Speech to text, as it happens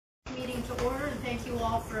to order, and thank you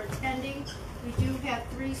all for attending. We do have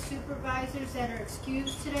 3 supervisors that are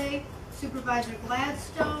excused today: Supervisor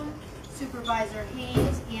Gladstone, Supervisor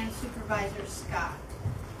Haynes, and Supervisor Scott.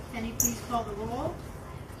 Penny, please call the roll.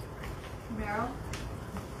 Merrill.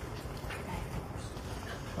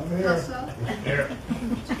 I'm here. Russell. Here.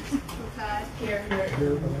 Bukad. Here.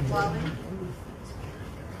 Wally.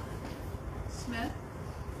 Smith.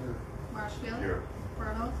 Here. Marshfield. Here.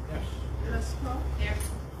 Bernal. Yes. Driscoll. Here.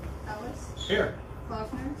 Ellis. Here.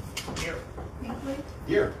 Faulkner. Here. Hinckley.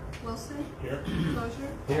 Here. Wilson. Here.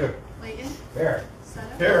 Closure. Here. Layton. Here.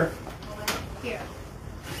 Sutta. Here. Millett. Here.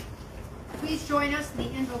 Please join us in the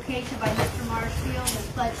invocation by Mr. Marshfield and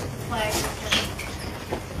pledge the flag of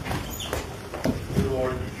Dear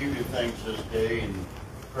Lord, we give you thanks this day and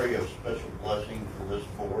pray a special blessing for this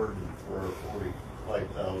board and for our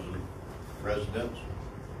 45,000 residents.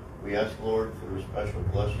 We ask, Lord, for a special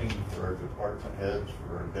blessing for our department heads,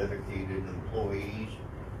 for our dedicated employees,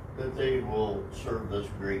 that they will serve this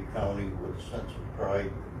great county with a sense of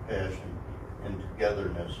pride, compassion, and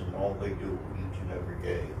togetherness in all they do each and every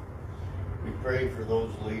day. We pray for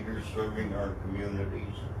those leaders serving our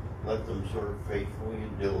communities. Let them serve faithfully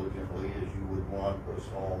and diligently as you would want us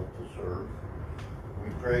all to serve. We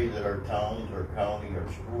pray that our towns, our county,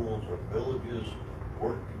 our schools, our villages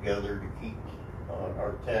work together to keep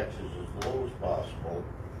our taxes as low as possible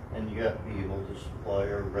and yet be able to supply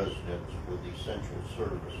our residents with essential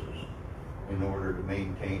services in order to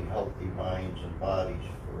maintain healthy minds and bodies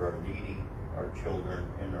for our needy, our children,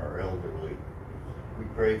 and our elderly. We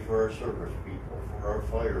pray for our service people, for our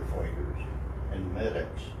firefighters and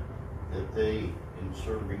medics, that they, in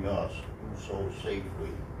serving us, do so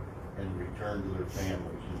safely and return to their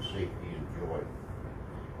families in safety and joy.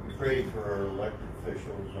 We pray for our elected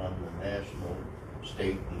officials on the national,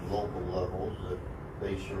 state, and local levels, that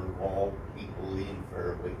they serve all equally and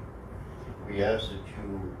fairly. We ask that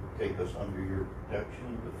you take us under your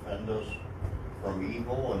protection, defend us from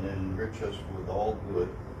evil, and enrich us with all good,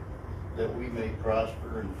 that we may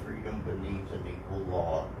prosper in freedom beneath an equal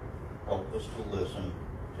law. Help us to listen,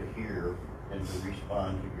 to hear, and to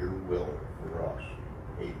respond to your will for us.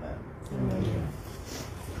 Amen. Amen.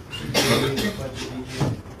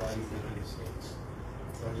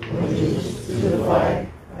 Allegiance to the flag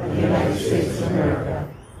of the United States of America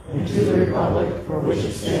and to the republic for which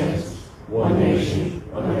it stands, one nation,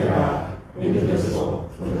 under God, indivisible,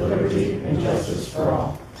 with liberty and justice for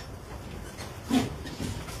all.